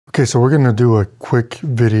Okay, so we're going to do a quick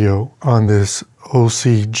video on this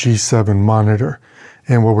Osee G7 monitor.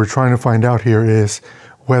 And what we're trying to find out here is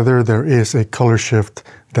whether there is a color shift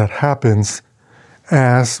that happens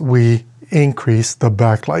as we increase the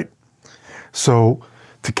backlight. So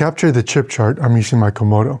to capture the chip chart, I'm using my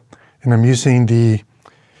Komodo. And I'm using the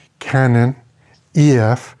Canon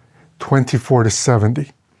EF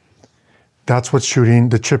 24-70. That's what's shooting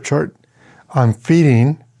the chip chart. I'm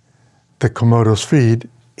feeding the Komodo's feed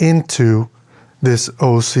into this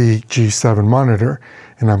Osee G7 monitor,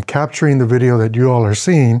 and I'm capturing the video that you all are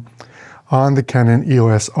seeing on the Canon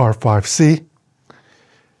EOS R5C.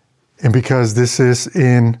 And because this is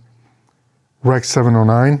in Rec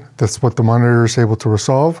 709, that's what the monitor is able to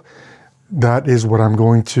resolve. That is what I'm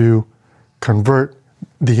going to convert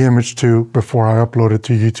the image to before I upload it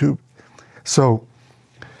to YouTube. So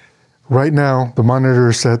right now, the monitor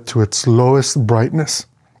is set to its lowest brightness.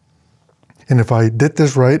 And if I did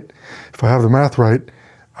this right, if I have the math right,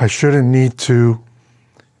 I shouldn't need to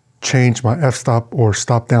change my f-stop or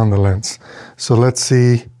stop down the lens. So let's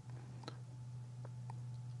see.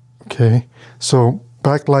 Okay, so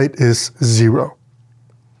backlight is 0.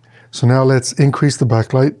 So now let's increase the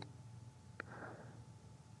backlight.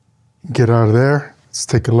 Get out of there. Let's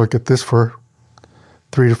take a look at this for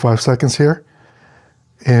 3 to 5 seconds here.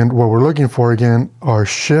 And what we're looking for again are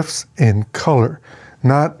shifts in color,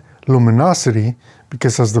 not luminosity,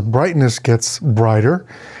 because as the brightness gets brighter,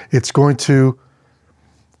 it's going to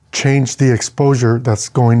change the exposure that's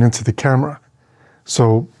going into the camera.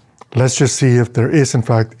 So let's just see if there is in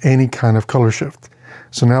fact any kind of color shift.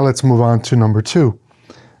 So now let's move on to number 2,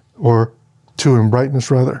 or 2 in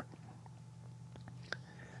brightness rather.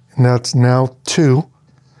 And that's now 2.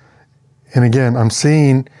 And again, I'm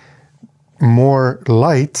seeing more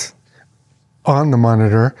light on the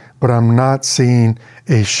monitor, but I'm not seeing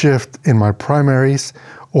a shift in my primaries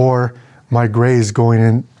or my grays going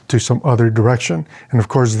into some other direction. And of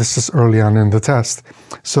course, this is early on in the test.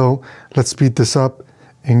 So let's speed this up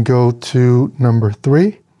and go to number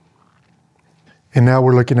 3. And now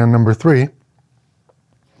we're looking at number 3.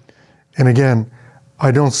 And again,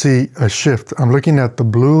 I don't see a shift. I'm looking at the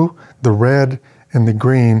blue, the red, and the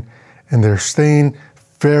green, and they're staying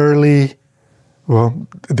fairly, well,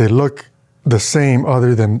 they look the same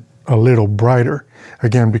other than a little brighter.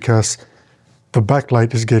 Again, because the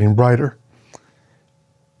backlight is getting brighter.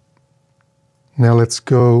 Now let's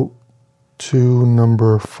go to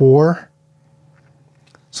number 4.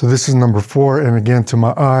 So this is number 4, and again, to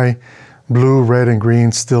my eye, blue, red, and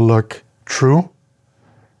green still look true.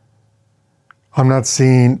 I'm not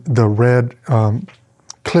seeing the red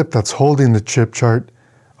clip that's holding the chip chart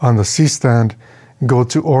on the C-stand go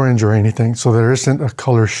to orange or anything, so there isn't a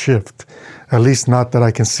color shift, at least not that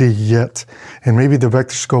I can see yet. And maybe the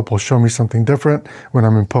vector scope will show me something different when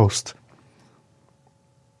I'm in post.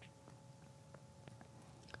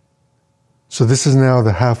 So this is now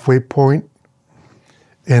the halfway point,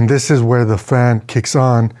 and this is where the fan kicks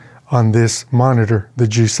on this monitor, the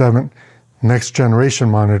G7 next generation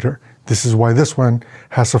monitor. This is why this one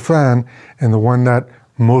has a fan, and the one that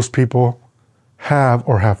most people have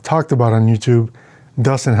or have talked about on YouTube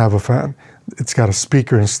doesn't have a fan. It's got a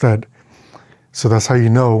speaker instead. So that's how you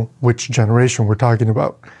know which generation we're talking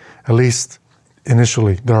about, at least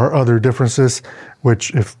initially. There are other differences,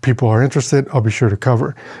 which if people are interested, I'll be sure to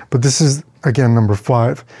cover. But this is, again, number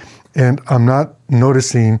 5. And I'm not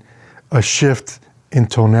noticing a shift in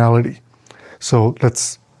tonality. So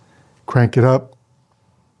let's crank it up.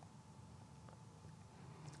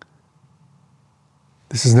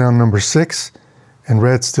 This is now number 6. And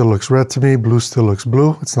red still looks red to me, blue still looks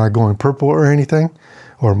blue. It's not going purple or anything,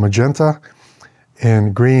 or magenta.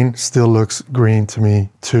 And green still looks green to me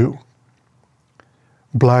too.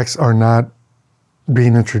 Blacks are not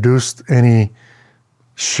being introduced any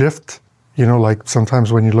shift. You know, like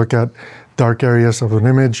sometimes when you look at dark areas of an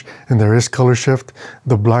image and there is color shift,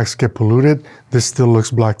 the blacks get polluted. This still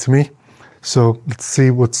looks black to me. So let's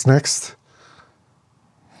see what's next.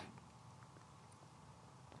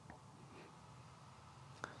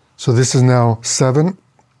 So this is now 7.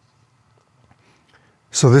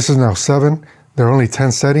 So this is now 7. There are only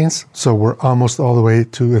 10 settings, so we're almost all the way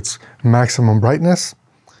to its maximum brightness.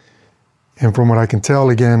 And from what I can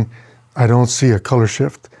tell, again, I don't see a color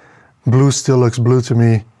shift. Blue still looks blue to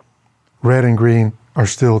me. Red and green are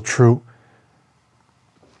still true.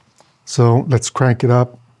 So let's crank it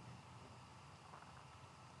up.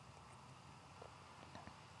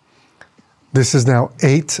 This is now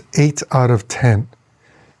 8 out of 10.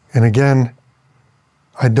 And again,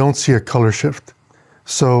 I don't see a color shift.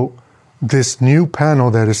 So this new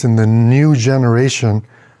panel that is in the new generation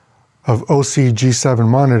of Osee G7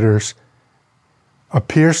 monitors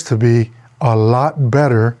appears to be a lot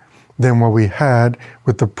better than what we had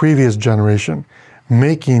with the previous generation,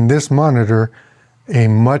 making this monitor a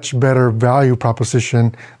much better value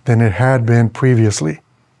proposition than it had been previously.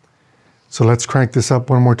 So let's crank this up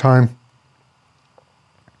one more time.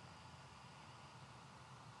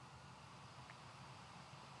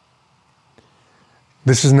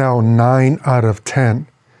 This is now 9 out of 10.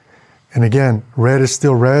 And again, red is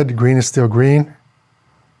still red, green is still green.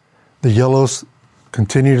 The yellows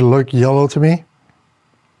continue to look yellow to me.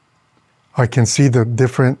 I can see the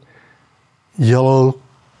different yellow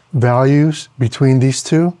values between these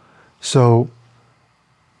two. So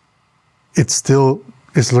it's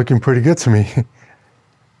looking pretty good to me.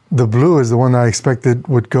 The blue is the one that I expected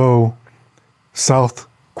would go south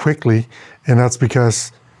quickly, and that's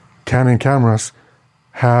because Canon cameras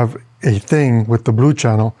have a thing with the blue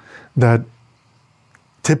channel that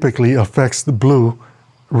typically affects the blue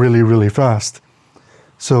really, really fast.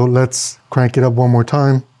 So let's crank it up one more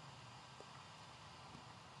time.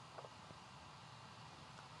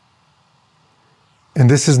 And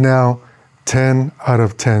this is now 10 out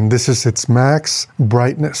of 10. This is its max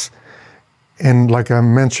brightness. And like I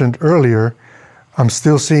mentioned earlier, I'm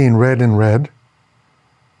still seeing red in red.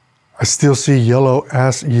 I still see yellow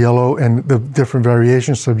as yellow and the different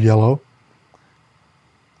variations of yellow.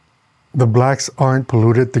 The blacks aren't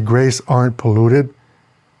polluted, the grays aren't polluted.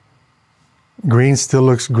 Green still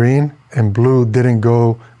looks green, and blue didn't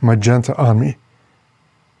go magenta on me.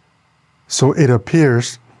 So it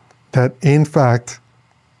appears that in fact,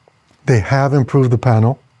 they have improved the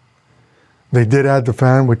panel. They did add the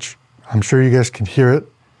fan, which I'm sure you guys can hear it.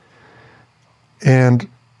 And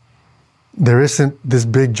there isn't this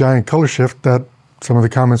big giant color shift that some of the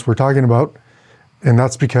comments were talking about, and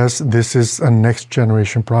that's because this is a next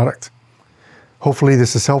generation product. Hopefully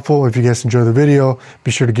this is helpful. If you guys enjoy the video, be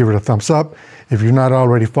sure to give it a thumbs up. If you're not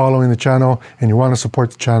already following the channel and you want to support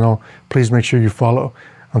the channel, please make sure you follow.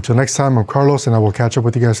 Until next time, I'm Carlos, and I will catch up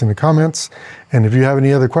with you guys in the comments. And if you have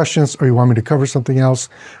any other questions or you want me to cover something else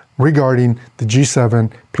regarding the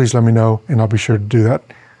G7, please let me know, and I'll be sure to do that.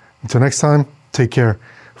 Until next time, take care.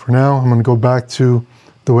 For now, I'm going to go back to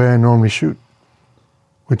the way I normally shoot,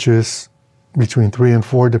 which is between 3 and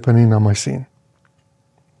 4, depending on my scene.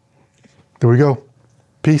 There we go.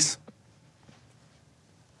 Peace.